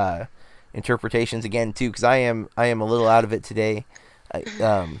and interpretations again too, because I am a little out of it today.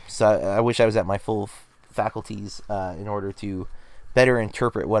 So I wish I was at my full faculties in order to better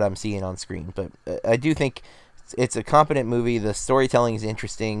interpret what I'm seeing on screen. But I do think it's a competent movie. The storytelling is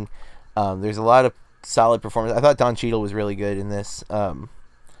interesting. There's a lot of solid performance. I thought Don Cheadle was really good in this.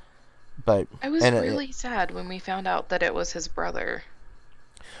 But I was really sad when we found out that it was his brother.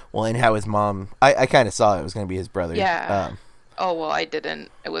 Well, and how his mom... I kind of saw it was going to be his brother. Yeah. Oh, well, I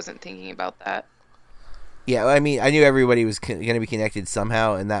didn't. I wasn't thinking about that. Yeah, I mean, I knew everybody was going to be connected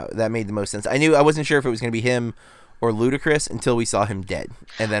somehow, and that made the most sense. I wasn't sure if it was going to be him or Ludacris until we saw him dead,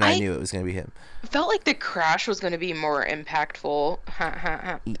 and then I knew it was going to be him. Felt like the crash was going to be more impactful.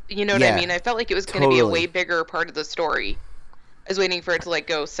 You know what I mean? I felt like it was going to be a way bigger part of the story. I was waiting for it to like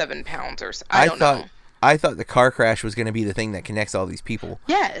go 7 pounds or so. I don't know. I thought the car crash was going to be the thing that connects all these people.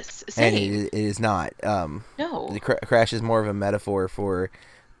 Yes, same. And it is not. No. The crash is more of a metaphor for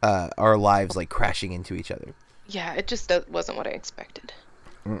our lives like crashing into each other. Yeah, it just wasn't what I expected.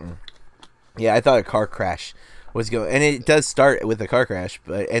 Yeah, I thought a car crash was going, and it does start with a car crash,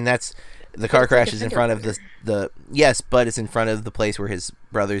 and that's the car crash is in front of but it's in front of the place where his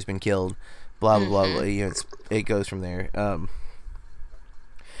brother's been killed. Blah blah blah. Blah. It goes from there.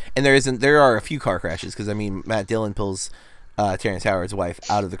 And there are a few car crashes because I mean Matt Dillon pulls Terrence Howard's wife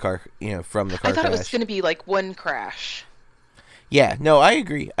out of the car, from the car crash. I thought it was going to be like one crash. Yeah, no, I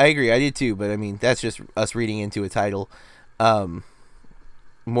agree. I did too, but I mean that's just us reading into a title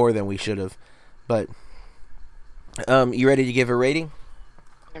more than we should have. But you ready to give a rating?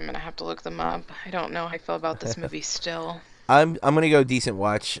 I'm gonna have to look them up. I don't know how I feel about this movie still. I'm gonna go decent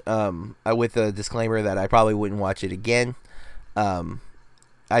watch. With a disclaimer that I probably wouldn't watch it again.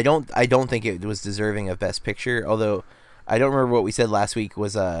 I don't think it was deserving of Best Picture. Although I don't remember what we said last week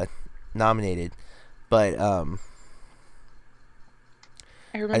was nominated, but I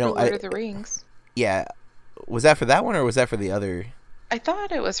remember Lord of the Rings. Yeah, was that for that one or was that for the other? I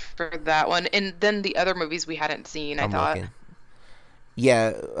thought it was for that one, and then the other movies we hadn't seen. I thought. Looking.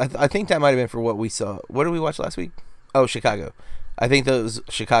 Yeah, I think that might have been for what we saw. What did we watch last week? Oh, Chicago. I think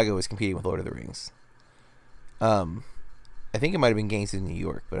Chicago was competing with Lord of the Rings. I think it might have been Gangs of New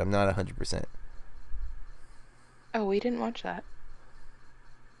York, but I'm not 100%. Oh, we didn't watch that.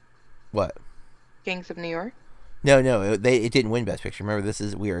 What? Gangs of New York? No, it didn't win Best Picture. Remember,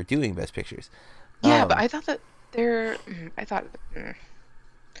 we are doing Best Pictures. Yeah, but I thought that I thought.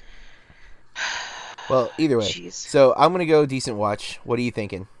 Well, either way. Jeez. So I'm gonna go decent watch. What are you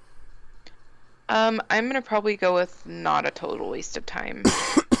thinking? I'm gonna probably go with not a total waste of time.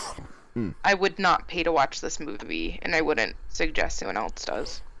 I would not pay to watch this movie, and I wouldn't suggest anyone else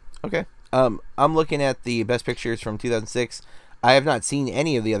does. Okay. I'm looking at the Best Pictures from 2006. I have not seen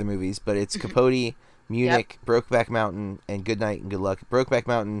any of the other movies, but it's Capote, Munich, Brokeback Mountain, and Good Night and Good Luck. Brokeback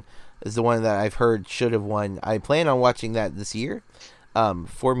Mountain is the one that I've heard should have won. I plan on watching that this year,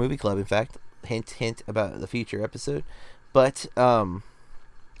 for Movie Club, in fact. Hint about the future episode. But, for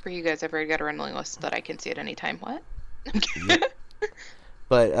you guys, I've already got a running list that I can see at any time. What?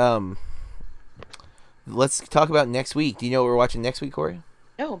 But, let's talk about next week. Do you know what we're watching next week, Corey?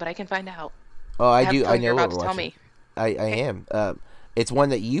 No, but I can find out. Oh, I do. I know you're what about we're to watching. tell me. I am. It's one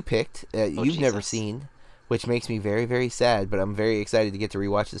that you picked. You've Jesus. never seen, which makes me very, very sad. But I'm very excited to get to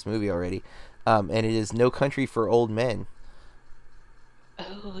rewatch this movie already. And it is No Country for Old Men.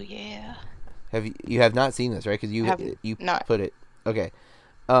 Oh yeah. You have not seen this, right? Because you not. put it. Okay.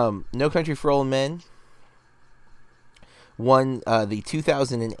 No Country for Old Men won the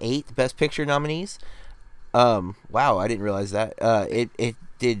 2008 Best Picture nominees. Wow, I didn't realize that. It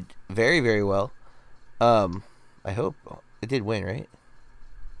did very, very well. I hope it did win, right?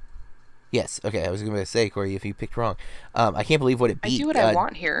 Yes. Okay, I was going to say, Corey, if you picked wrong. I can't believe what it beat. I do what I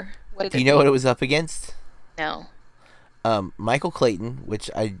want here. What did do you know what it was up against? No. Michael Clayton, which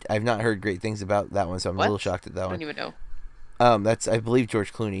I've not heard great things about that one, so I'm a little shocked at that one. I don't even know. That's, I believe,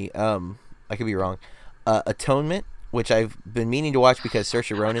 George Clooney. I could be wrong. Atonement, which I've been meaning to watch because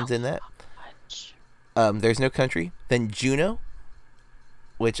Saoirse Ronan's in that. There's No Country. Then Juno,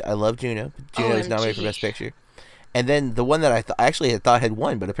 which I love Juno. Juno is nominated for Best Picture. And then the one that I actually had thought had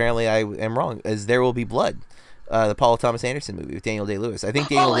won, but apparently I am wrong, is There Will Be Blood, the Paul Thomas Anderson movie with Daniel Day-Lewis. I think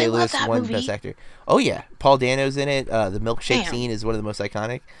Daniel Day-Lewis won Best Actor. Oh, yeah. Paul Dano's in it. The milkshake scene is one of the most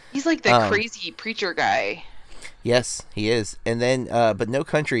iconic. He's like the crazy preacher guy. Yes, he is. And then, but No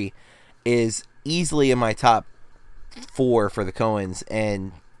Country is easily in my top 4 for the Coens,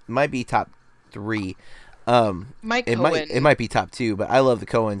 and might be top 3. It might be top 2, but I love the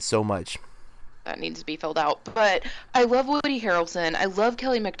Coens so much. That needs to be filled out. But I love Woody Harrelson. I love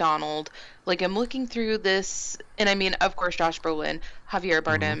Kelly MacDonald. Like, I'm looking through this, and I mean, of course, Josh Brolin, Javier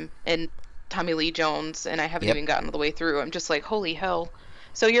Bardem, and Tommy Lee Jones, and I haven't even gotten all the way through. I'm just like, holy hell.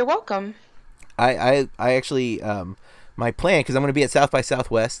 So you're welcome. I actually, my plan, because I'm going to be at South by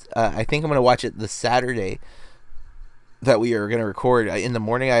Southwest, I think I'm going to watch it the Saturday that we are going to record. In the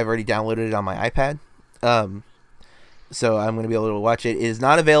morning, I've already downloaded it on my iPad. So I'm going to be able to watch it. It is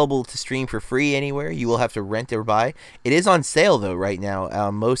not available to stream for free anywhere. You will have to rent or buy. It is on sale, though, right now.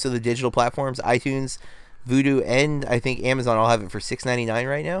 Most of the digital platforms, iTunes, Vudu, and I think Amazon all have it for $6.99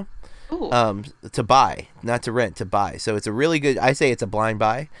 right now. To buy, not to rent, to buy. So it's a really good, I say it's a blind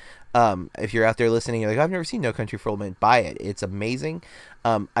buy. If you're out there listening, you're like, I've never seen No Country for Old Men, buy it. It's amazing.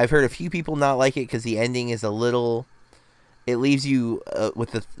 I've heard a few people not like it because the ending is a little, it leaves you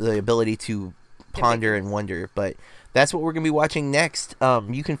with the ability to ponder and wonder, but that's what we're going to be watching next.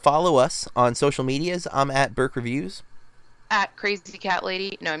 You can follow us on social medias. I'm at Burke Reviews. At Crazy Cat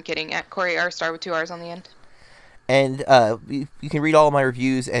Lady. No, I'm kidding. At Corey R. Star with 2 R's on the end. And you can read all of my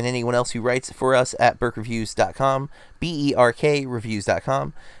reviews and anyone else who writes for us at BurkeReviews.com,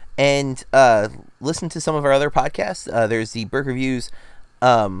 BERKReviews.com. And listen to some of our other podcasts. There's the Burke Reviews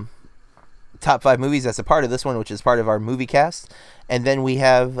Top 5 Movies. That's a part of this one, which is part of our movie cast. And then we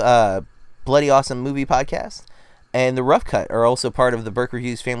have Bloody Awesome Movie Podcast. And the Rough Cut are also part of the Burke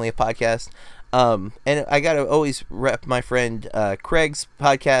Reviews family of podcasts. And I got to always rep my friend Craig's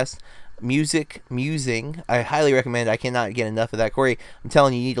podcast, Musing. I highly recommend. I cannot get enough of that. Corey, I'm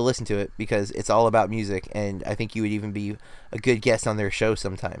telling you, you need to listen to it because it's all about music. And I think you would even be a good guest on their show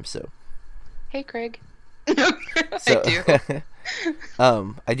sometime. So, hey, Craig. So, I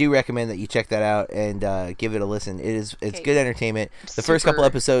do. I do recommend that you check that out and give it a listen. It's Okay. good entertainment. The first couple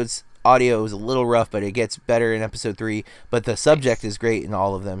Super. episodes, audio is a little rough, but it gets better in episode 3. But the subject is great in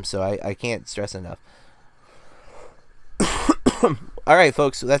all of them, so I can't stress enough. All right,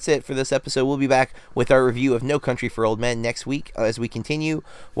 folks, so that's it for this episode. We'll be back with our review of No Country for Old Men next week as we continue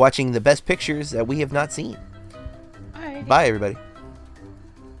watching the best pictures that we have not seen. Alrighty. Bye, everybody.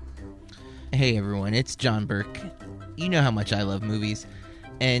 Hey everyone, it's John Burke. You know how much I love movies,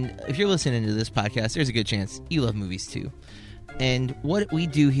 and if you're listening to this podcast, there's a good chance you love movies too. And what we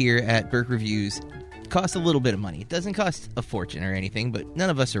do here at Burke Reviews costs a little bit of money. It doesn't cost a fortune or anything, but none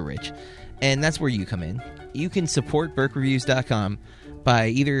of us are rich, and that's where you come in. You can support BurkeReviews.com by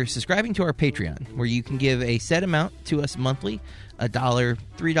either subscribing to our Patreon, where you can give a set amount to us monthly, $1, $3,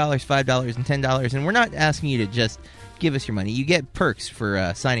 $5, and $10, and we're not asking you to just give us your money. You get perks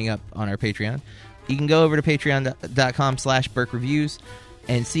for signing up on our Patreon. You can go over to patreon.com/BurkeReviews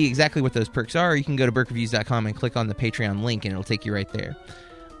and see exactly what those perks are. Or you can go to BurkeReviews.com and click on the Patreon link, and it'll take you right there.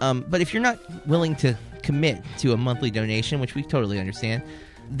 But if you're not willing to commit to a monthly donation, which we totally understand,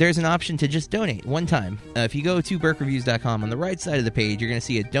 there's an option to just donate one time. If you go to BurkeReviews.com, on the right side of the page, you're going to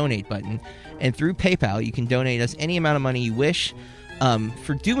see a donate button. And through PayPal, you can donate us any amount of money you wish.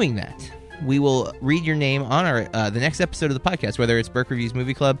 For doing that, we will read your name on our the next episode of the podcast, whether it's Burke Reviews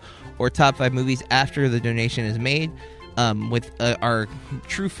Movie Club or Top 5 Movies after the donation is made, with our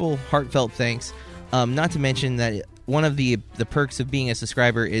truthful, heartfelt thanks. Not to mention that one of the perks of being a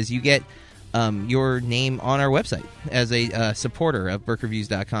subscriber is you get your name on our website as a supporter of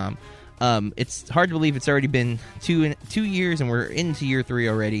BurkeReviews.com. It's hard to believe it's already been 2 years, and we're into year 3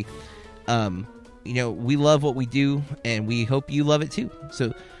 already. We love what we do, and we hope you love it too.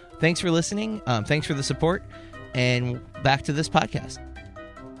 So thanks for listening. Thanks for the support, and back to this podcast.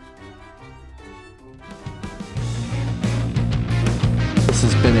 This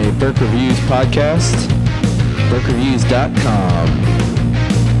has been a Burke Reviews podcast. BurkeReviews.com.